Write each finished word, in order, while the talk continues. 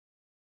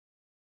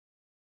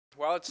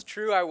While it's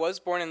true I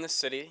was born in this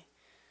city,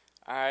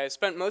 I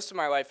spent most of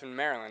my life in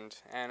Maryland,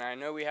 and I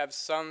know we have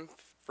some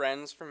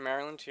friends from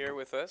Maryland here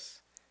with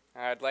us.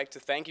 I'd like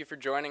to thank you for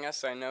joining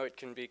us. I know it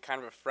can be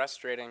kind of a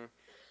frustrating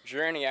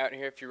journey out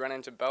here if you run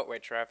into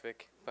beltway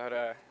traffic, but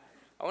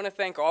I want to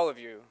thank all of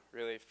you,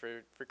 really,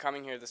 for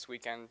coming here this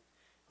weekend.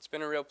 It's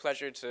been a real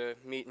pleasure to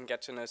meet and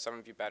get to know some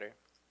of you better.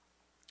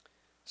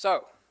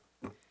 So,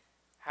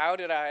 how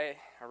did I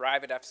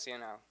arrive at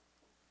FCNL?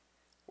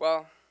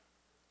 Well,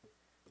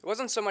 it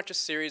wasn't so much a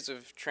series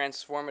of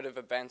transformative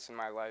events in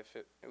my life.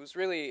 It was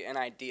really an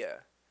idea,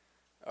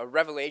 a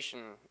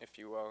revelation, if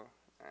you will,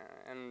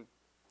 and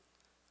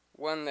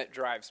one that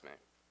drives me.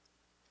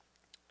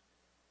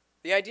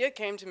 The idea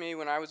came to me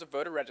when I was a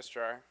voter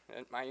registrar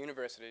at my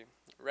university,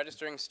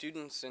 registering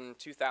students in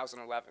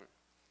 2011.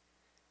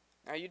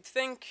 Now, you'd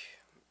think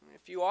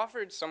if you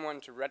offered someone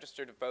to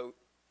register to vote,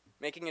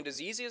 making it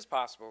as easy as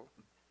possible,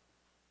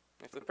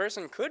 if the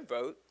person could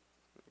vote,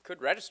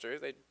 could register,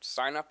 they'd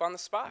sign up on the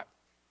spot.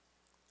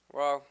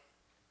 Well,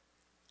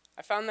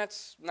 I found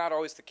that's not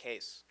always the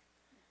case.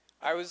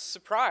 I was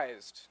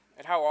surprised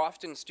at how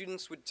often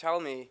students would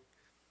tell me,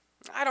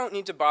 I don't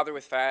need to bother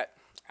with that,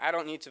 I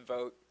don't need to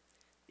vote.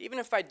 Even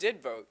if I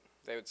did vote,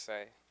 they would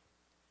say,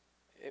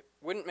 it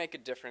wouldn't make a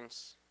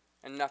difference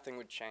and nothing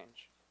would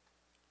change.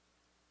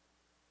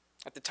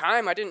 At the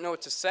time, I didn't know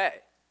what to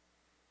say.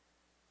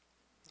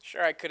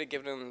 Sure, I could have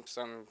given them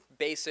some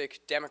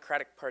basic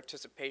democratic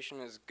participation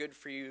is good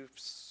for you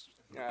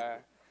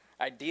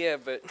idea,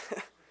 but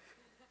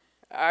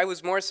I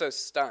was more so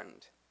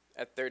stunned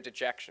at their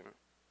dejection.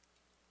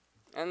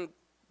 And,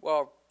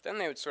 well, then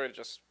they would sort of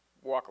just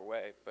walk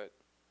away, but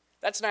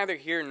that's neither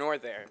here nor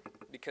there,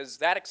 because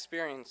that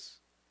experience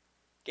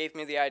gave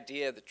me the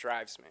idea that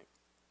drives me.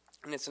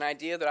 And it's an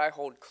idea that I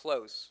hold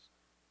close,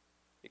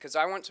 because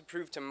I want to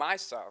prove to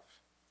myself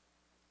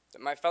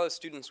that my fellow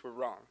students were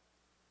wrong.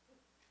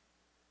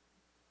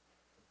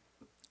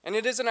 And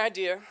it is an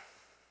idea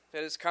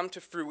that has come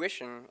to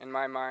fruition in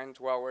my mind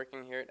while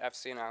working here at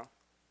FCNL.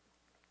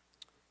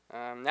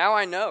 Now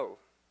I know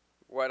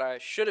what I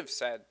should have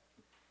said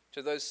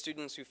to those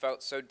students who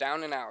felt so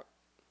down and out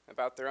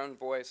about their own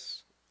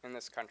voice in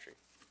this country.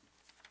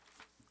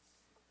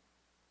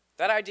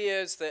 That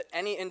idea is that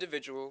any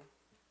individual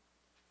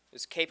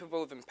is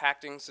capable of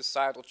impacting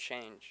societal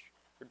change,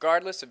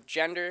 regardless of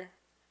gender,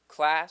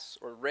 class,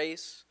 or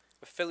race,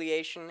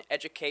 affiliation,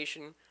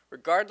 education,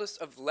 regardless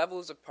of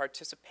levels of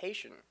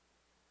participation,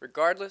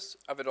 regardless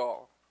of it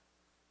all.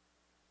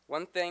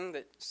 One thing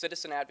that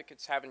citizen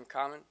advocates have in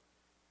common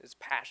is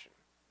passion.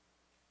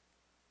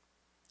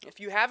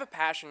 If you have a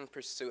passion,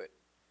 pursue it,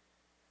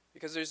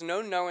 because there's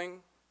no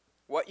knowing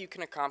what you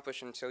can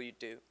accomplish until you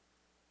do.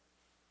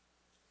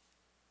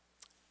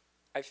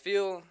 I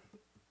feel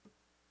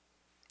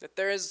that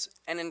there is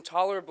an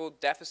intolerable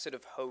deficit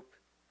of hope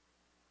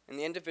in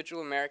the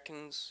individual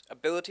American's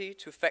ability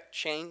to effect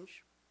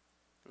change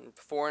in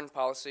foreign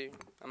policy,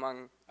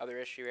 among other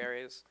issue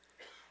areas,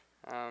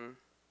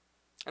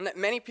 and that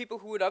many people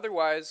who would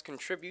otherwise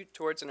contribute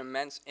towards an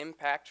immense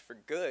impact for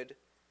good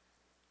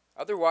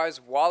otherwise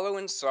wallow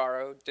in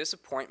sorrow,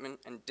 disappointment,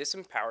 and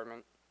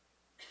disempowerment,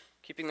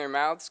 keeping their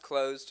mouths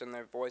closed and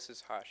their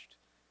voices hushed.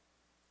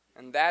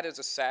 And that is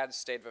a sad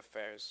state of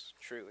affairs,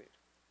 truly,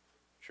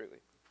 truly.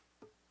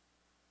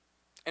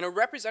 In a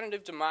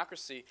representative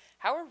democracy,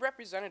 how are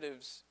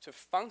representatives to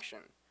function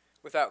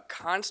without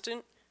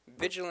constant,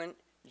 vigilant,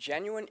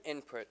 genuine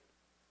input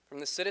from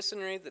the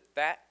citizenry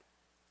that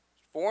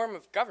form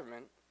of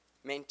government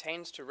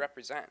maintains to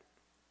represent?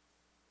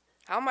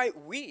 How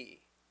might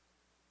we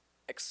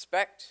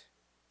expect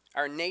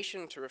our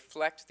nation to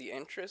reflect the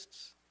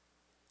interests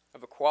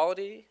of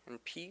equality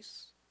and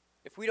peace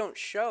if we don't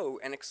show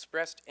an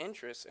expressed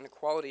interest in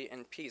equality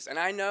and peace? And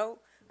I know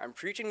I'm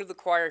preaching to the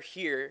choir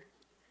here,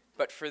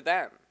 but for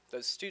them,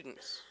 those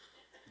students,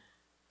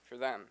 for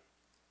them,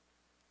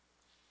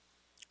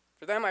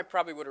 I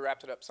probably would have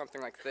wrapped it up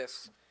something like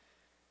this.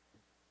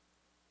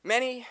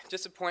 Many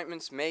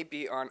disappointments may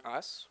be on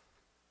us.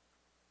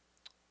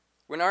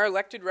 When our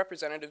elected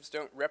representatives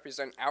don't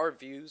represent our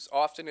views,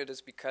 often it is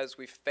because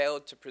we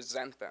failed to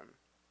present them.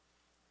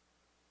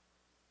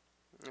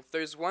 If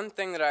there's one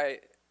thing that I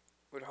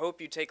would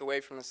hope you take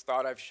away from this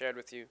thought I've shared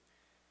with you,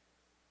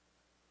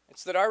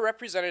 it's that our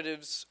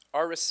representatives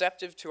are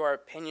receptive to our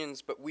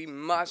opinions, but we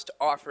must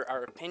offer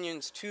our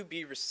opinions to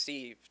be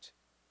received.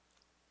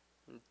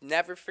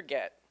 Never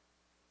forget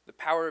the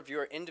power of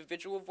your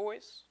individual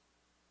voice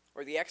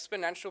or the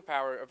exponential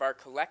power of our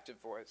collective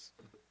voice,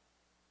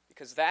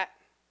 because that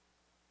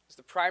is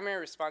the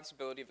primary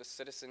responsibility of a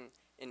citizen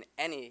in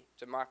any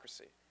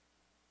democracy.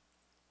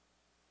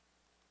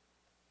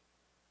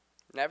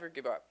 Never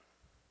give up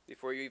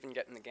before you even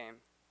get in the game,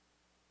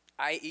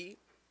 i.e.,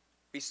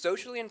 be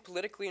socially and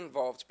politically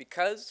involved,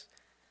 because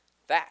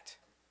that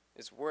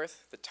is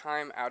worth the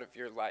time out of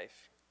your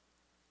life.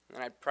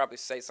 And I'd probably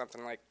say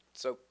something like,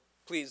 so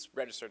please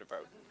register to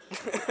vote.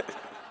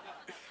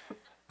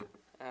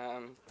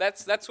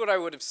 That's what I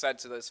would have said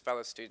to those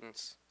fellow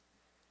students.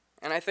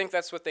 And I think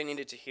that's what they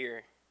needed to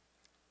hear.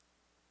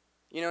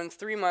 You know, in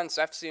 3 months,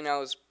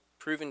 FCNL has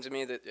proven to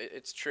me that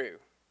it's true.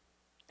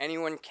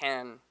 Anyone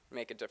can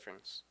make a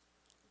difference.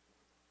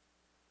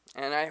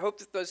 And I hope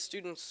that those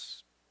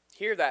students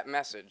hear that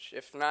message,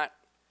 if not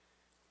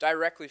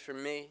directly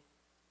from me,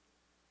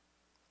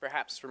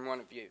 perhaps from one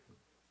of you.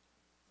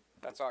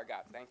 That's all I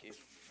got. Thank you.